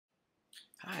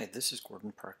Hi, this is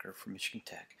Gordon Parker from Michigan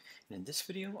Tech, and in this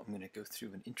video I'm going to go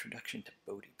through an introduction to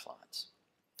Bode plots.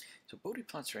 So Bode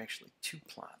plots are actually two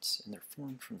plots, and they're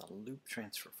formed from the loop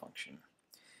transfer function.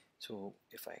 So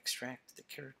if I extract the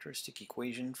characteristic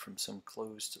equation from some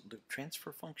closed loop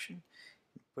transfer function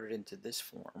and put it into this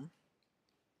form,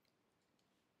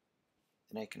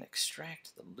 then I can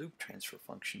extract the loop transfer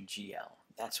function GL.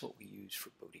 That's what we use for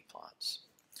Bode plots.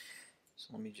 So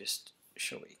let me just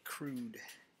show a crude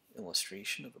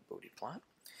illustration of a Bode plot.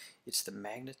 It's the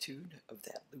magnitude of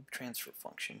that loop transfer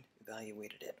function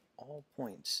evaluated at all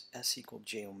points s equal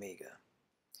j omega,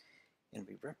 and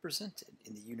we represent it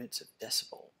in the units of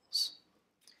decibels.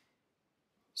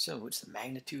 So it's the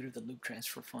magnitude of the loop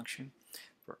transfer function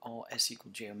for all s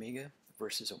equal j omega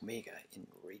versus omega in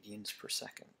radians per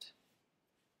second.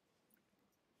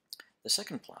 The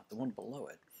second plot, the one below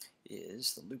it,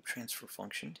 is the loop transfer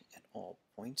function at all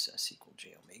points s equal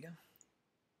j omega,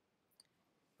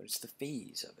 but it's the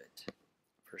phase of it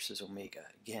versus omega,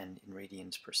 again in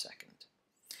radians per second.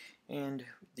 And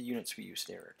the units we use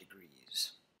there are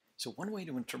degrees. So one way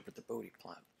to interpret the Bode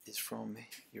plot is from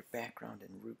your background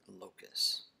and root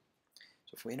locus.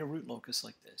 So if we had a root locus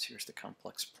like this, here's the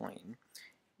complex plane,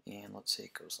 and let's say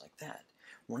it goes like that.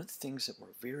 One of the things that we're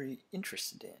very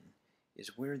interested in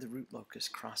is where the root locus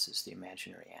crosses the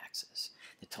imaginary axis.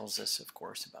 That tells us, of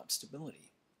course, about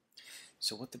stability.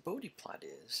 So what the Bode plot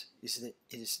is that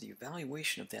it is the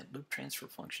evaluation of that loop transfer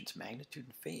function's magnitude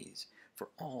and phase for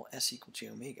all s equal j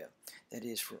omega, that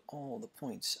is, for all the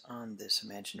points on this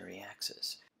imaginary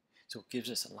axis. So it gives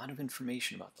us a lot of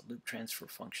information about the loop transfer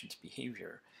function's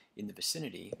behavior in the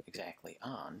vicinity, exactly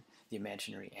on, the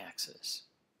imaginary axis.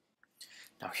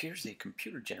 Now here's a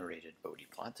computer-generated Bode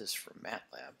plot. This is from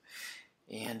MATLAB,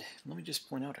 and let me just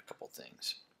point out a couple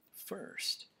things.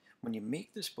 First, when you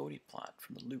make this Bode plot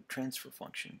from the loop transfer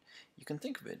function, you can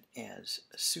think of it as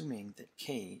assuming that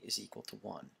k is equal to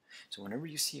 1. So whenever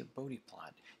you see a Bode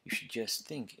plot, you should just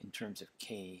think in terms of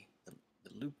k, the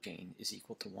loop gain, is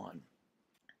equal to 1.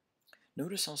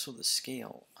 Notice also the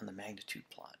scale on the magnitude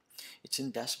plot. It's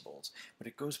in decibels, but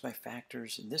it goes by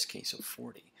factors, in this case, of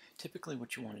 40. Typically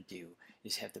what you want to do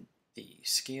is have the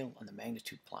scale on the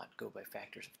magnitude plot go by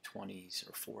factors of 20s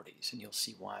or 40s, and you'll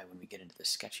see why when we get into the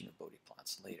sketching of Bode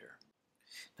plots later.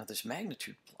 Now this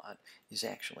magnitude plot is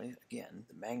actually, again,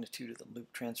 the magnitude of the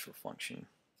loop transfer function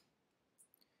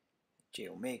j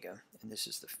omega, and this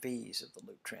is the phase of the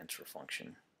loop transfer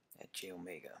function at j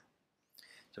omega.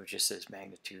 So it just says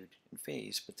magnitude and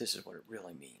phase, but this is what it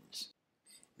really means.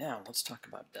 Now let's talk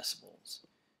about decibels.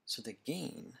 So the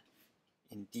gain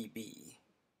in dB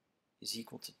is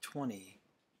equal to 20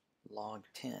 log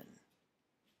 10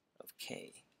 of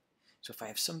k. So if I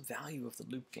have some value of the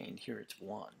loop gain, here it's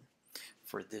 1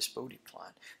 for this Bode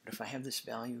plot, but if I have this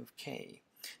value of k,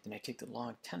 then I take the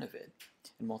log 10 of it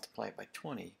and multiply it by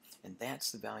 20, and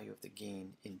that's the value of the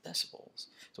gain in decibels.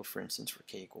 So for instance, for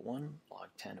k equal 1, log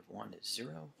 10 of 1 is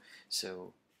 0,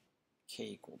 so k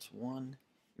equals 1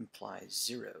 implies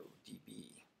 0 dB.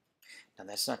 Now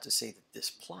that's not to say that this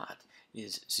plot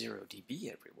is 0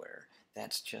 dB everywhere.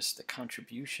 That's just the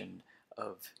contribution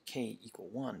of k equal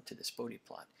 1 to this Bode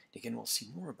plot. Again, we'll see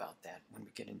more about that when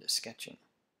we get into sketching.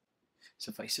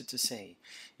 Suffice it to say,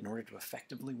 in order to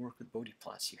effectively work with Bode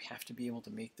plots, you have to be able to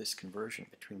make this conversion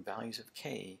between values of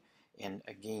k and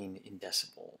a gain in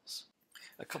decibels.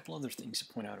 A couple other things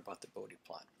to point out about the Bode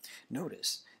plot.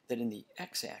 Notice that in the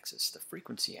x-axis, the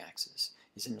frequency axis,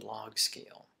 is in log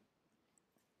scale.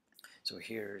 So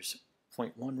here's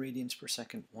 0.1 radians per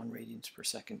second, 1 radians per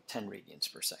second, 10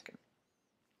 radians per second.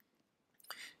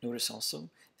 Notice also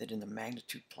that in the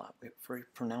magnitude plot, we have a very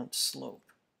pronounced slope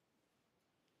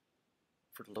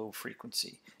for low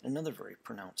frequency, and another very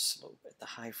pronounced slope at the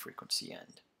high frequency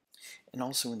end. And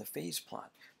also in the phase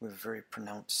plot, we have a very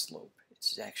pronounced slope.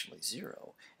 It's actually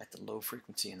 0 at the low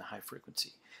frequency and the high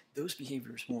frequency. Those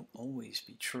behaviors won't always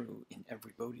be true in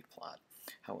every Bode plot.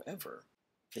 However,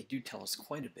 they do tell us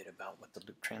quite a bit about what the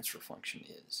loop transfer function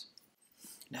is.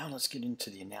 Now let's get into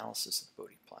the analysis of the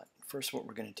Bode plot. First, what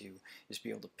we're going to do is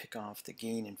be able to pick off the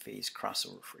gain and phase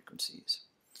crossover frequencies.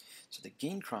 So the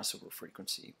gain crossover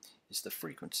frequency is the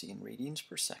frequency in radians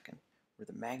per second where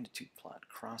the magnitude plot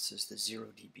crosses the 0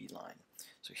 dB line.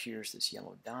 So here's this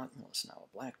yellow dot, well it's now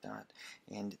a black dot,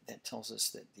 and that tells us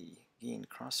that the gain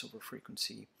crossover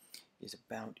frequency is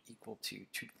about equal to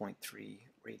 2.3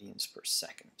 radians per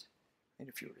second. And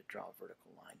if you were to draw a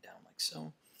vertical line down like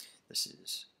so, this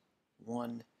is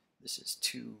 1, this is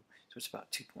 2, so it's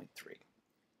about 2.3.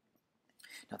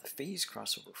 Now the phase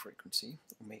crossover frequency,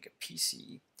 omega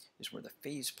PC, is where the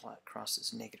phase plot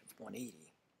crosses negative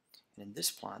 180. And in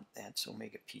this plot, that's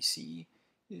omega PC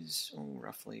is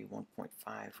roughly 1.5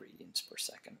 radians per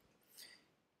second.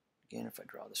 Again, if I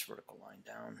draw this vertical line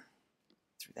down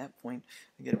through that point,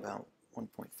 I get about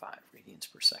 1.5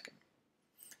 radians per second.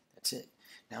 That's it.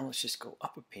 Now let's just go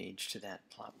up a page to that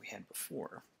plot we had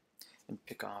before and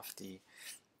pick off the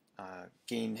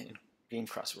gain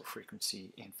crossover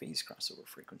frequency and phase crossover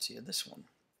frequency of this one,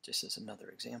 just as another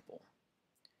example.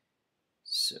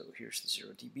 So here's the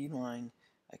 0 dB line.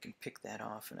 I can pick that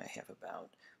off and I have about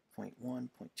 0.1, 0.2,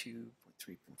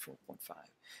 0.3, 0.4, 0.5.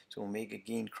 So omega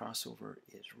gain crossover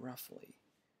is roughly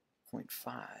 0.5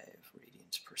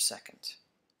 radians per second.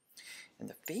 And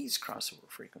the phase crossover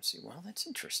frequency, well, that's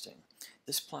interesting.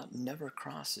 This plot never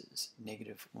crosses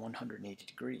negative 180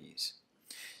 degrees.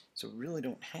 So we really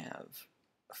don't have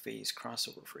a phase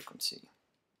crossover frequency.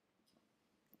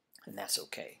 And that's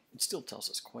okay. It still tells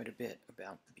us quite a bit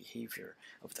about the behavior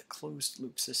of the closed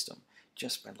loop system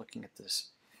just by looking at this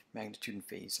magnitude and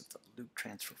phase of the loop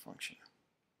transfer function.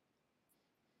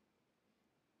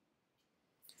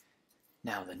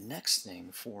 Now the next thing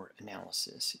for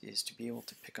analysis is to be able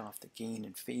to pick off the gain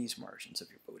and phase margins of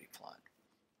your Bode plot.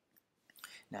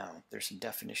 Now there's some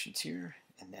definitions here,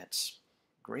 and that's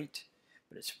great,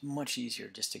 but it's much easier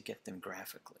just to get them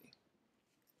graphically.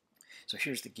 So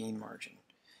here's the gain margin,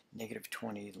 negative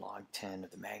 20 log 10 of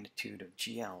the magnitude of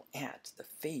GL at the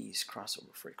phase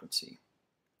crossover frequency.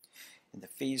 And the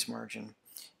phase margin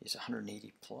is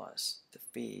 180 plus the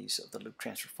phase of the loop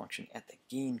transfer function at the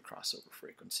gain crossover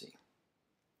frequency.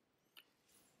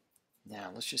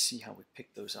 Now let's just see how we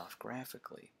pick those off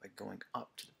graphically by going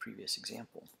up to the previous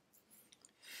example.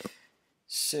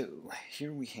 So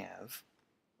here we have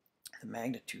the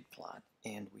magnitude plot,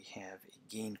 and we have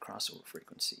a gain crossover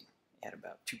frequency at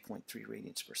about 2.3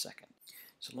 radians per second.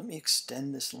 So let me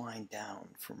extend this line down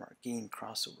from our gain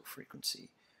crossover frequency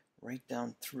right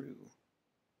down through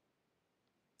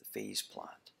the phase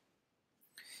plot.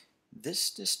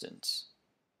 This distance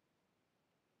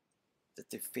that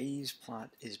the phase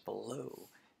plot is below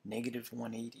negative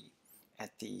 180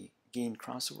 at the gain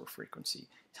crossover frequency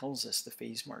tells us the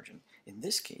phase margin. In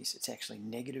this case, it's actually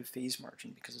negative phase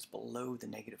margin because it's below the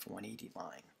negative 180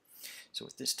 line. So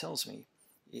what this tells me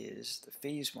is the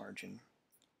phase margin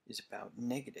is about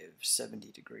negative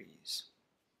 70 degrees.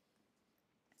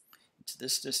 It's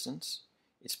this distance,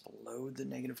 it's below the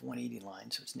negative 180 line,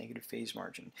 so it's negative phase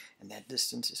margin, and that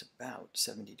distance is about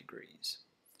 70 degrees.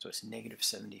 So it's negative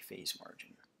 70 phase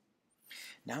margin.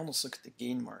 Now let's look at the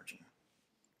gain margin.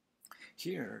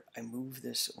 Here I move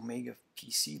this omega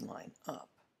PC line up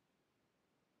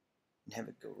and have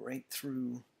it go right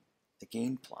through the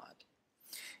gain plot.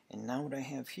 And now what I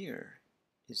have here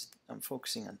is I'm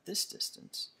focusing on this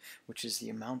distance, which is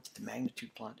the amount that the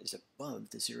magnitude plot is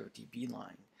above the 0 dB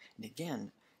line. And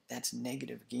again, that's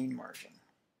negative gain margin.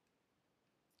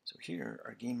 So here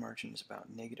our gain margin is about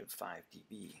negative 5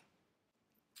 dB.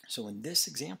 So in this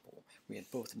example, we had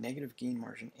both negative gain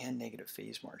margin and negative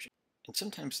phase margin. And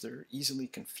sometimes they're easily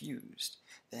confused.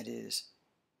 That is,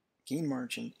 gain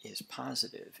margin is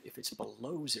positive if it's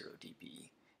below 0 dB,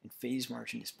 and phase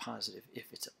margin is positive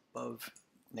if it's above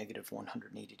negative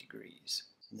 180 degrees.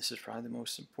 And this is probably the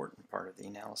most important part of the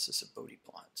analysis of Bode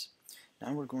plots.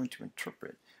 Now we're going to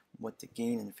interpret what the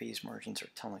gain and the phase margins are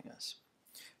telling us.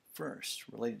 First,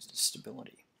 related to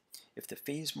stability. If the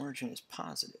phase margin is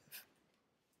positive,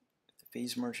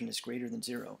 phase margin is greater than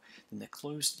 0, then the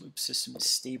closed loop system is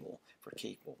stable for k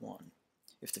equal 1.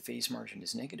 If the phase margin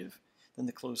is negative, then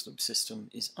the closed loop system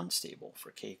is unstable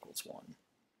for k equals 1.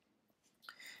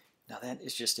 Now that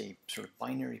is just a sort of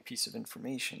binary piece of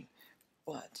information,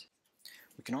 but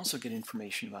we can also get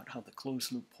information about how the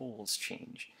closed loop poles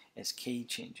change as k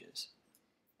changes.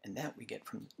 And that we get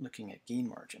from looking at gain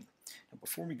margin. Now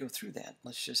before we go through that,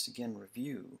 let's just again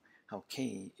review how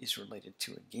k is related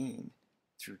to a gain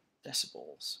through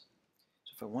decibels.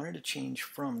 So if I wanted to change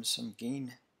from some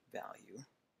gain value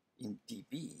in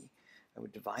dB, I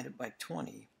would divide it by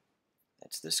 20,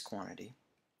 that's this quantity,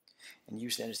 and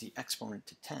use that as the exponent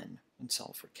to 10 and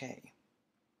solve for k.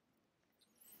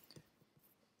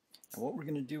 Now what we're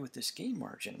going to do with this gain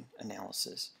margin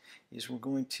analysis is we're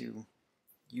going to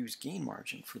use gain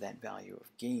margin for that value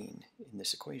of gain in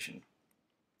this equation.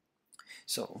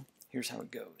 So here's how it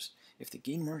goes. If the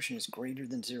gain margin is greater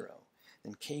than 0,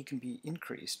 then k can be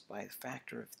increased by the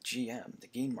factor of gm, the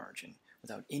gain margin,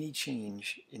 without any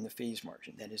change in the phase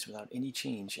margin. That is, without any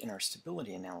change in our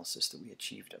stability analysis that we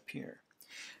achieved up here.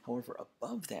 However,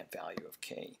 above that value of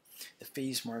k, the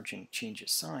phase margin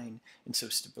changes sign, and so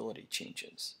stability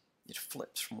changes. It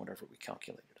flips from whatever we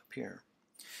calculated up here.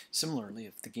 Similarly,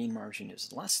 if the gain margin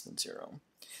is less than 0,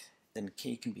 then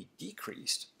k can be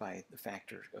decreased by the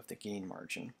factor of the gain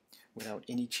margin without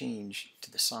any change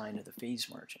to the sign of the phase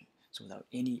margin, so without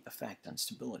any effect on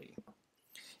stability.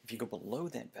 If you go below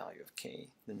that value of k,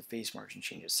 then the phase margin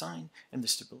changes sign and the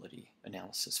stability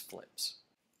analysis flips.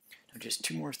 Now just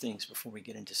two more things before we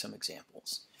get into some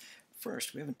examples.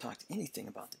 First, we haven't talked anything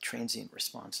about the transient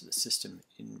response of the system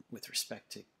with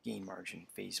respect to gain margin,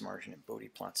 phase margin, and Bode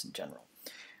plots in general.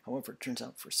 However, it turns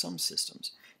out for some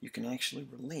systems, you can actually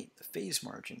relate the phase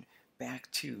margin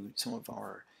back to some of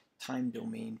our time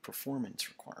domain performance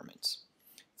requirements,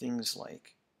 things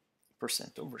like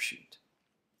percent overshoot.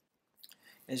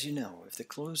 As you know, if the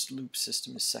closed loop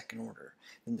system is second order,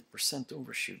 then the percent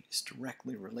overshoot is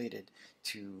directly related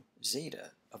to zeta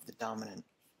of the dominant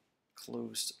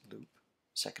closed loop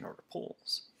second order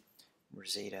poles, where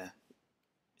zeta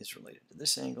is related to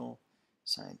this angle,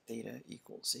 sine theta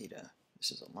equals zeta.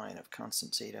 This is a line of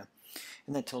constant zeta,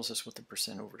 and that tells us what the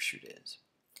percent overshoot is.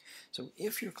 So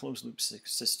if your closed loop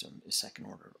system is second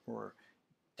order or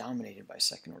dominated by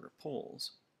second order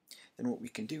poles, then what we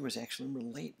can do is actually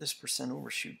relate this percent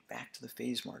overshoot back to the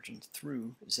phase margin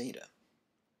through zeta.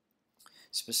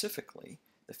 Specifically,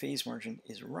 the phase margin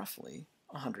is roughly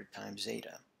 100 times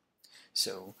zeta.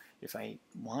 So if I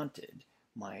wanted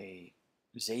my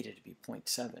zeta to be 0.7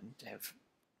 to have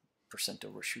percent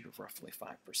overshoot of roughly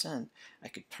 5%, I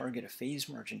could target a phase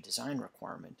margin design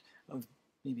requirement of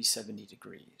maybe 70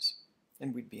 degrees,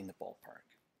 and we'd be in the ballpark.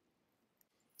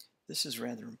 This is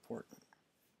rather important.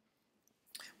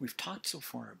 We've talked so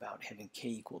far about having k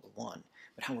equal to 1,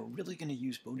 but how we're really going to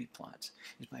use Bode plots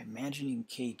is by imagining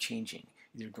k changing,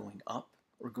 either going up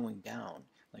or going down,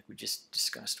 like we just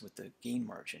discussed with the gain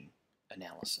margin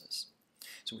analysis.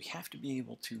 So we have to be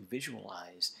able to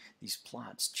visualize these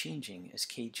plots changing as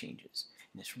k changes,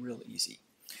 and it's real easy.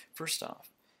 First off,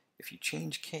 if you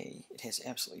change k, it has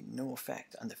absolutely no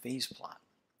effect on the phase plot.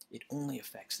 It only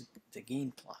affects the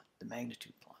gain plot, the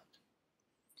magnitude plot.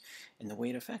 And the way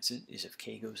it affects it is if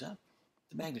k goes up,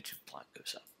 the magnitude plot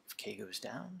goes up. If k goes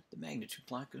down, the magnitude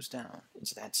plot goes down.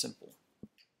 It's that simple.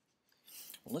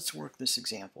 Well, let's work this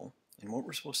example, and what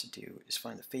we're supposed to do is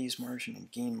find the phase margin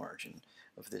and gain margin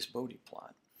of this Bode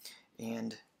plot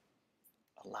and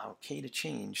allow k to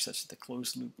change such that the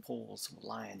closed loop poles will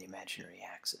lie on the imaginary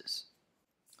axis.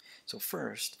 So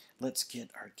first, let's get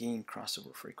our gain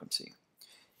crossover frequency.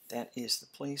 That is the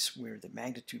place where the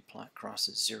magnitude plot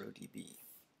crosses 0 dB.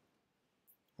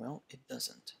 Well, it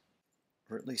doesn't,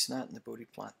 or at least not in the Bode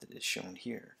plot that is shown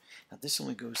here. Now this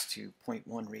only goes to 0.1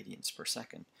 radians per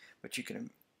second, but you can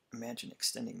imagine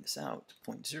extending this out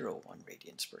to 0.01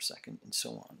 radians per second and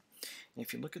so on. And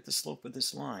if you look at the slope of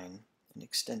this line and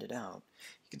extend it out,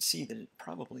 you can see that it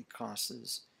probably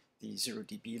crosses the 0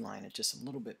 dB line at just a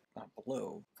little bit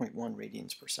below 0.1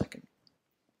 radians per second,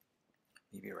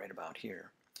 maybe right about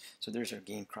here. So there's our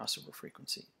gain crossover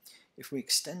frequency. If we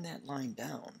extend that line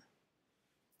down,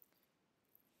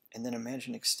 and then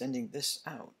imagine extending this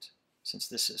out, since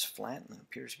this is flat and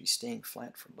appears to be staying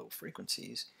flat for low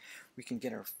frequencies, we can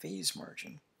get our phase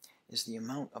margin as the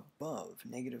amount above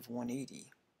negative 180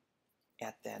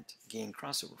 at that gain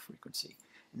crossover frequency,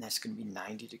 and that's going to be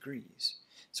 90 degrees.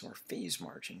 So our phase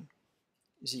margin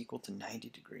is equal to 90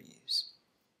 degrees.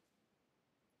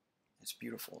 That's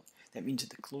beautiful. That means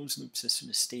that the closed loop system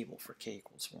is stable for k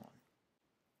equals 1.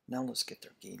 Now let's get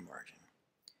their gain margin.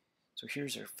 So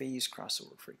here's our phase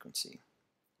crossover frequency,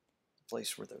 the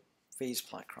place where the phase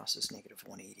plot crosses negative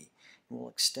 180, and we'll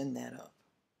extend that up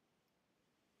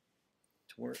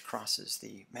to where it crosses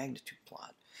the magnitude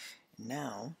plot. And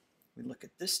now we look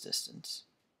at this distance,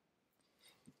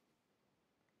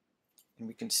 and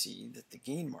we can see that the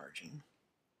gain margin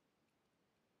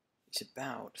is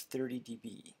about 30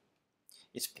 dB.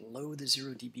 It's below the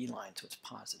 0 dB line, so it's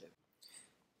positive.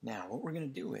 Now, what we're going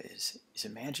to do is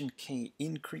imagine k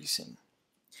increasing.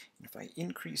 And if I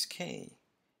increase k,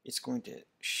 it's going to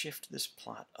shift this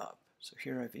plot up. So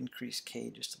here I've increased k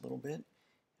just a little bit,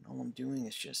 and all I'm doing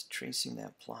is just tracing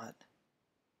that plot.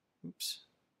 Oops,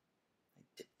 I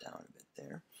dipped down a bit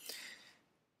there.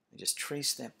 I just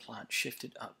trace that plot,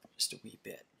 shifted up just a wee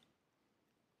bit.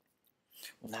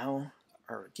 Well, now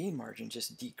our gain margin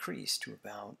just decreased to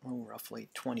about, roughly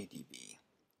 20 dB.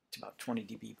 It's about 20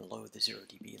 dB below the 0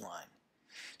 dB line.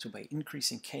 So by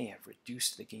increasing k, I've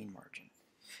reduced the gain margin.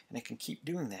 And I can keep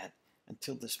doing that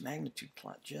until this magnitude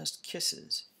plot just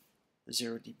kisses the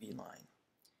 0 dB line.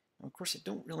 Now, of course, I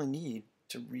don't really need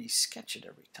to re-sketch it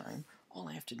every time. All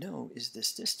I have to know is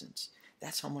this distance.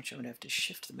 That's how much I would have to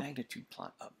shift the magnitude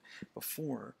plot up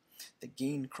before the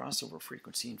gain crossover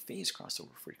frequency and phase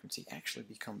crossover frequency actually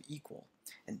become equal.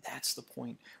 And that's the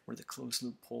point where the closed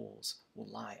loop poles will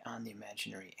lie on the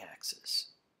imaginary axis.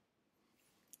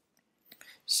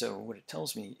 So what it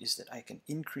tells me is that I can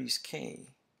increase K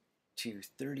to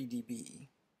 30 dB.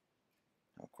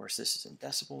 Now, of course, this is in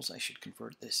decibels. I should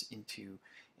convert this into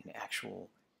an actual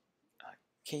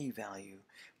K value,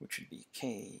 which would be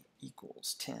K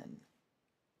equals 10,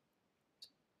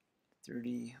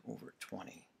 30 over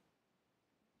 20.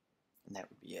 And that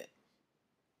would be it.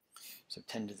 So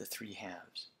 10 to the 3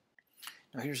 halves.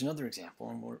 Now here's another example,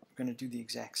 and we're going to do the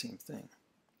exact same thing.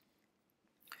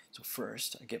 So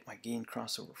first, I get my gain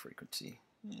crossover frequency.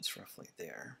 It's roughly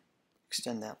there.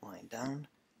 Extend that line down.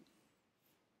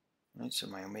 Right, so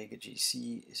my omega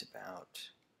GC is about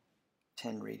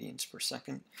 10 radians per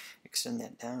second. Extend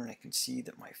that down, and I can see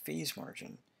that my phase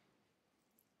margin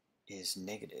is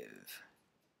negative.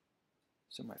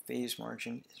 So my phase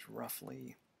margin is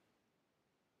roughly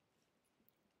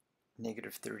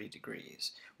negative 30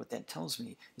 degrees. What that tells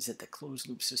me is that the closed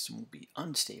loop system will be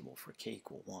unstable for K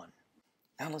equal 1.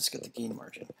 Now let's get the gain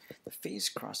margin. The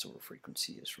phase crossover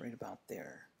frequency is right about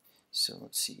there. So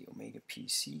let's see, omega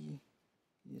PC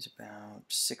is about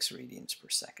 6 radians per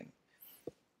second.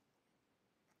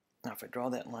 Now if I draw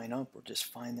that line up, or just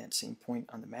find that same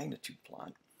point on the magnitude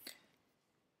plot,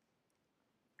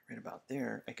 right about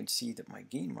there, I can see that my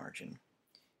gain margin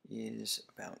is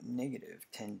about negative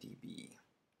 10 dB.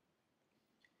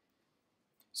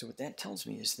 So what that tells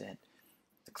me is that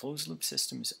the closed loop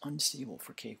system is unstable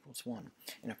for K equals 1.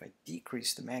 And if I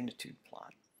decrease the magnitude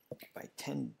plot by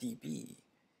 10 dB,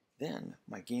 then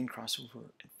my gain crossover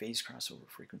and phase crossover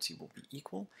frequency will be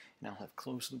equal, and I'll have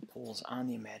closed loop poles on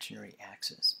the imaginary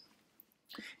axis.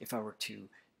 If I were to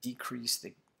decrease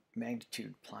the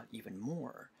magnitude plot even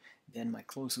more, then my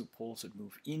closed loop poles would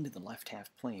move into the left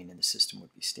half plane and the system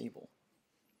would be stable.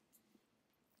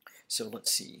 So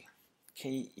let's see.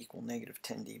 K equal negative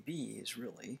 10 dB is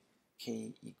really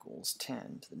K equals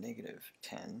 10 to the negative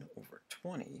 10 over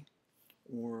 20,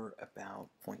 or about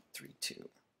 0.32.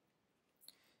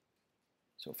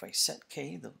 So if I set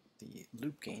K, the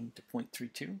loop gain, to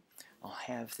 0.32, I'll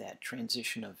have that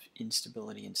transition of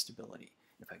instability and stability.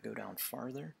 If I go down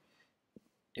farther,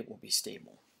 it will be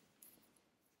stable.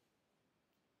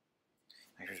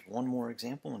 Now here's one more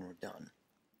example and we're done.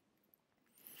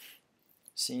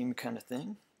 Same kind of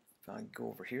thing. If I go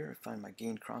over here, I find my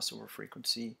gain crossover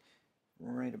frequency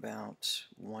right about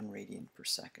 1 radian per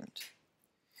second.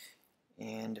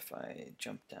 And if I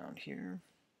jump down here,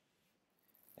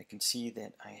 I can see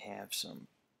that I have some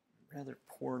rather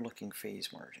poor looking phase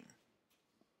margin.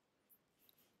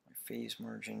 My phase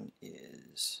margin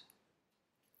is,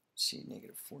 let's see,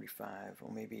 negative 45,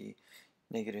 or maybe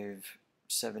negative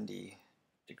 70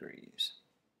 degrees.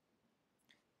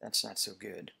 That's not so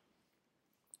good.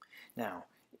 Now,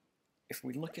 if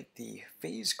we look at the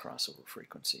phase crossover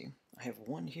frequency, I have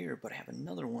one here, but I have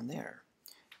another one there.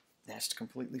 That's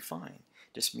completely fine.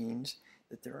 This means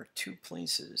that there are two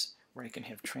places where I can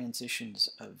have transitions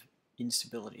of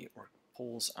instability or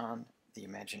poles on the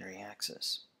imaginary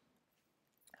axis.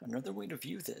 Another way to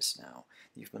view this now,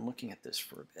 you've been looking at this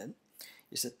for a bit,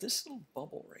 is that this little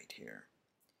bubble right here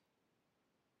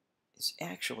is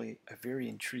actually a very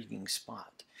intriguing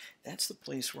spot. That's the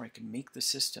place where I can make the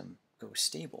system go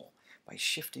stable by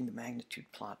shifting the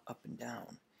magnitude plot up and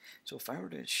down. So if I were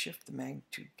to shift the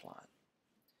magnitude plot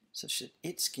such that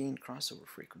its gain crossover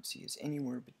frequency is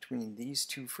anywhere between these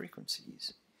two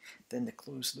frequencies, then the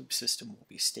closed loop system will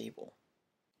be stable.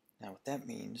 Now what that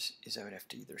means is I would have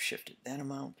to either shift it that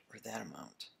amount or that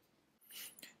amount.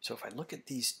 So if I look at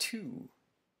these two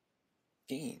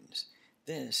gains,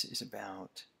 this is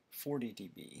about 40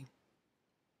 dB,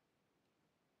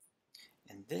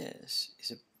 and this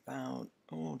is about,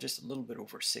 just a little bit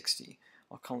over 60.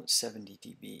 I'll call it 70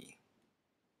 dB.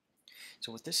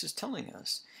 So what this is telling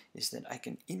us is that I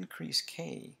can increase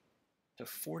K to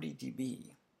 40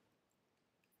 dB,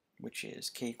 which is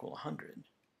K equal 100,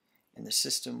 and the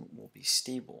system will be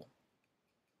stable.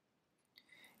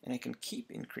 And I can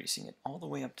keep increasing it all the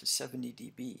way up to 70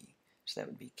 dB. So that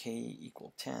would be K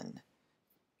equal 10,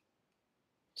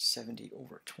 70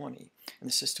 over 20, and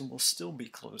the system will still be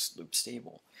closed loop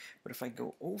stable. But if I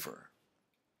go over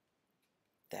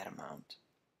that amount,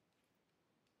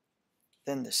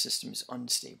 then the system is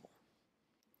unstable.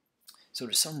 So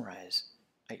to summarize,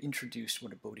 I introduced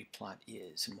what a Bode plot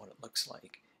is and what it looks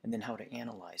like, and then how to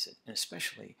analyze it, and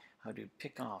especially how to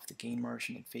pick off the gain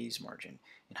margin and phase margin,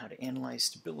 and how to analyze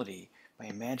stability by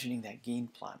imagining that gain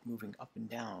plot moving up and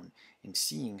down and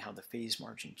seeing how the phase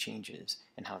margin changes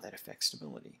and how that affects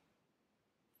stability.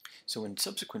 So in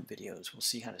subsequent videos, we'll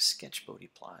see how to sketch Bode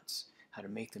plots, how to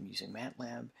make them using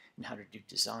MATLAB, and how to do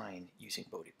design using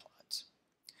Bode plots.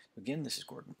 Again, this is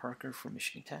Gordon Parker from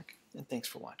Michigan Tech, and thanks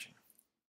for watching.